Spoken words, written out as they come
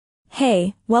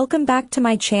Hey, welcome back to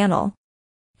my channel.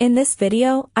 In this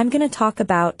video, I'm gonna talk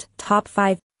about top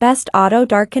 5 best auto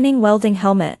darkening welding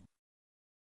helmet.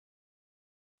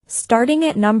 Starting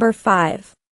at number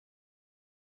 5.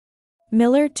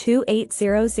 Miller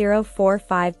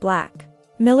 280045 Black.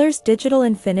 Miller's Digital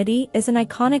Infinity is an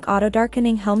iconic auto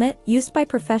darkening helmet used by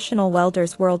professional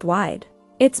welders worldwide.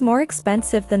 It's more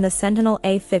expensive than the Sentinel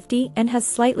A50 and has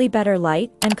slightly better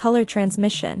light and color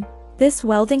transmission. This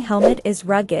welding helmet is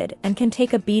rugged and can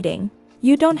take a beating.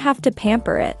 You don't have to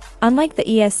pamper it, unlike the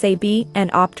ESAB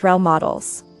and Optrel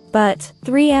models. But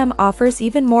 3M offers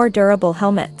even more durable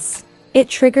helmets. It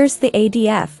triggers the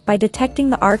ADF by detecting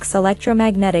the arc's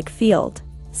electromagnetic field.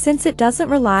 Since it doesn't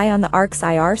rely on the arc's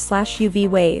IR/UV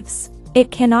waves, it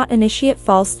cannot initiate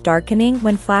false darkening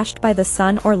when flashed by the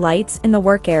sun or lights in the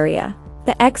work area.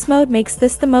 The X mode makes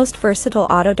this the most versatile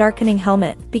auto darkening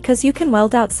helmet because you can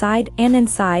weld outside and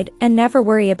inside and never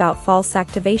worry about false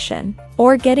activation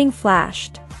or getting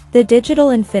flashed. The Digital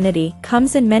Infinity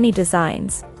comes in many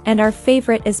designs, and our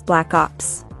favorite is Black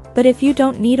Ops. But if you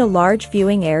don't need a large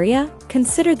viewing area,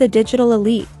 consider the Digital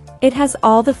Elite. It has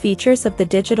all the features of the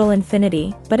Digital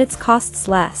Infinity, but it costs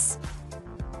less.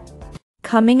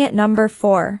 Coming at number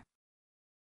 4.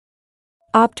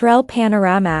 Optrel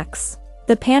Panoramaxx.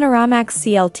 The Panoramaxx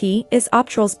CLT is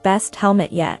Optrel's best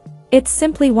helmet yet. It's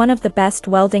simply one of the best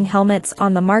welding helmets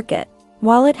on the market.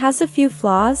 While it has a few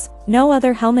flaws, no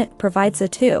other helmet provides a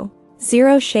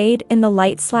 2.0 shade in the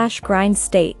light/grind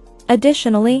state.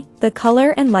 Additionally, the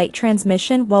color and light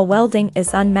transmission while welding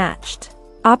is unmatched.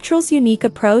 Optrel's unique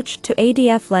approach to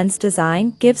ADF lens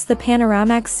design gives the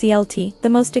Panoramaxx CLT the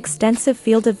most extensive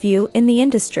field of view in the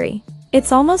industry.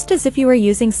 It's almost as if you were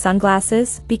using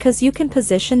sunglasses because you can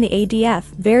position the ADF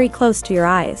very close to your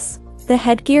eyes. The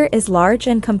headgear is large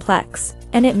and complex,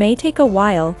 and it may take a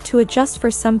while to adjust for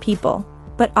some people.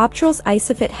 But Optrel's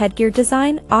ISOFIT headgear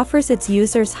design offers its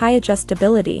users high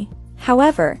adjustability.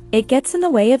 However, it gets in the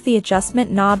way of the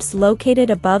adjustment knobs located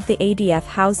above the ADF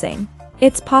housing.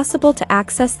 It's possible to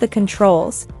access the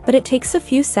controls, but it takes a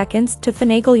few seconds to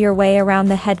finagle your way around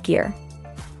the headgear.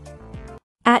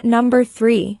 At number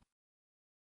 3.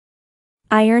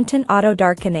 Ironton Auto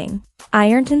Darkening.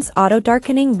 Ironton's Auto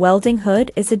Darkening Welding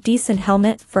Hood is a decent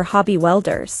helmet for hobby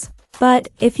welders. But,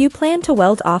 if you plan to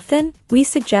weld often, we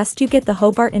suggest you get the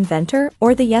Hobart Inventor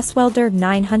or the Yeswelder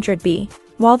 900B.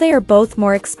 While they are both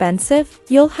more expensive,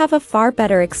 you'll have a far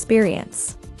better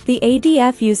experience. The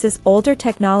ADF uses older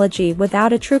technology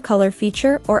without a true color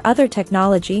feature or other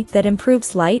technology that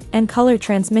improves light and color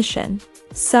transmission.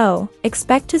 So,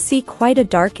 expect to see quite a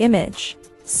dark image.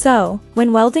 So,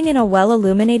 when welding in a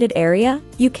well-illuminated area,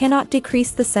 you cannot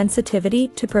decrease the sensitivity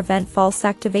to prevent false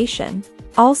activation.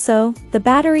 Also, the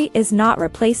battery is not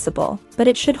replaceable, but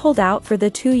it should hold out for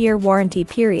the 2-year warranty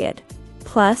period.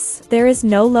 Plus, there is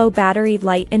no low battery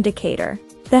light indicator.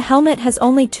 The helmet has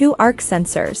only 2 arc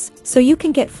sensors, so you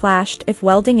can get flashed if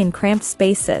welding in cramped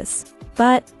spaces.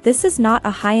 But, this is not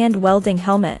a high-end welding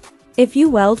helmet. If you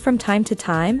weld from time to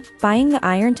time, buying the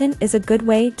Ironton is a good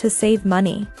way to save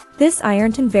money. This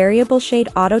Ironton variable shade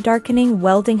auto darkening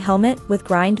welding helmet with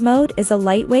grind mode is a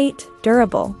lightweight,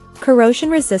 durable,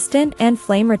 corrosion-resistant and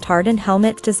flame-retardant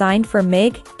helmet designed for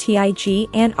MIG, TIG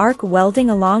and arc welding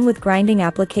along with grinding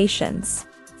applications.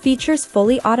 Features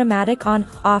fully automatic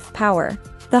on-off power.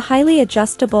 The highly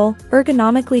adjustable,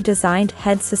 ergonomically designed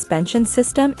head suspension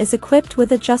system is equipped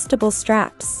with adjustable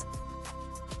straps.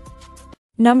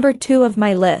 Number 2 of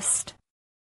my list.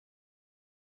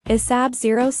 ESAB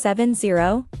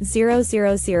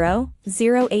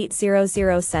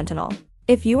 070-000-0800 Sentinel.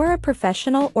 If you are a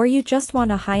professional or you just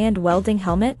want a high-end welding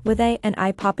helmet with an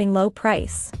eye-popping low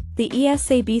price, the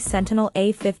ESAB Sentinel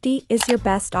A50 is your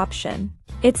best option.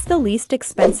 It's the least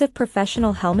expensive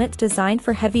professional helmet designed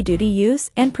for heavy-duty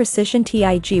use and precision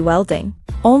TIG welding.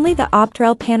 Only the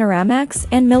Optrel Panoramaxx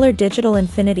and Miller Digital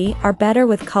Infinity are better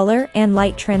with color and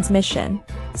light transmission.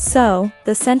 So,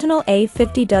 the Sentinel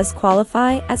A50 does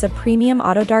qualify as a premium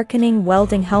auto darkening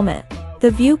welding helmet.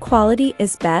 The view quality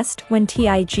is best when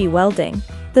TIG welding.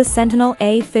 The Sentinel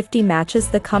A50 matches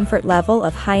the comfort level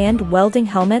of high-end welding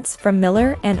helmets from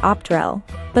Miller and Optrel.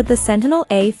 But the Sentinel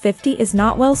A50 is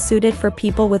not well suited for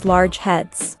people with large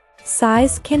heads.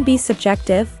 Size can be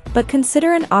subjective, but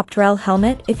consider an Optrel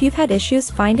helmet if you've had issues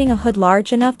finding a hood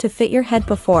large enough to fit your head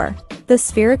before. The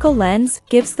spherical lens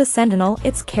gives the Sentinel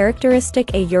its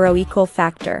characteristic equal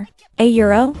factor.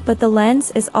 But the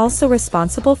lens is also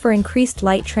responsible for increased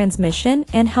light transmission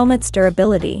and helmet's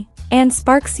durability, and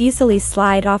sparks easily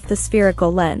slide off the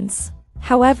spherical lens.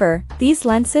 However, these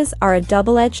lenses are a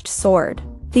double-edged sword.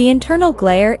 The internal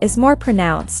glare is more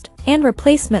pronounced, and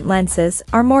replacement lenses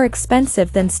are more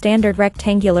expensive than standard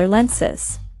rectangular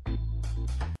lenses.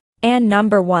 And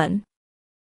number 1.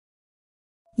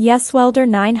 Yeswelder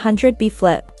 900B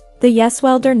Flip. The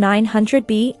Yeswelder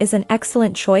 900B is an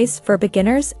excellent choice for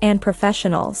beginners and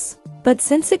professionals. But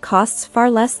since it costs far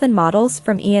less than models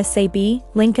from ESAB,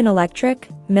 Lincoln Electric,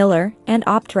 Miller, and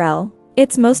Optrel,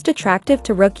 it's most attractive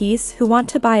to rookies who want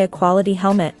to buy a quality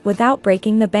helmet without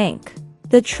breaking the bank.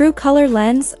 The True Color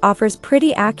lens offers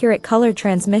pretty accurate color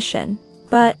transmission,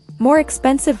 but more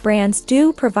expensive brands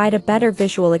do provide a better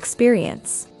visual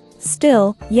experience.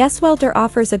 Still, Yeswelder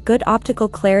offers a good optical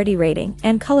clarity rating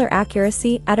and color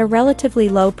accuracy at a relatively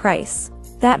low price.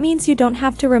 That means you don't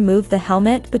have to remove the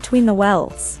helmet between the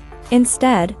welds.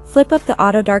 Instead, flip up the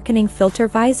auto-darkening filter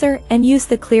visor and use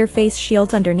the clear face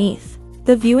shield underneath.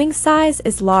 The viewing size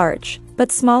is large,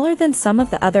 but smaller than some of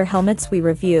the other helmets we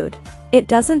reviewed. It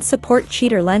doesn't support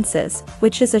cheater lenses,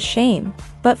 which is a shame,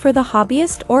 but for the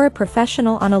hobbyist or a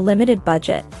professional on a limited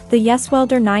budget, the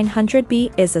Yeswelder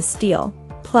 900B is a steal.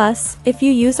 Plus, if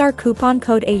you use our coupon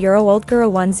code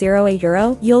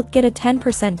EUROWOLDGIRL10 you'll get a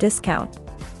 10% discount.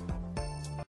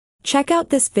 Check out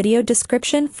this video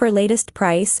description for latest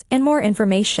price and more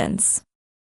informations.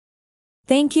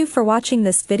 Thank you for watching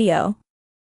this video.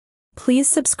 Please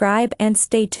subscribe and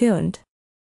stay tuned.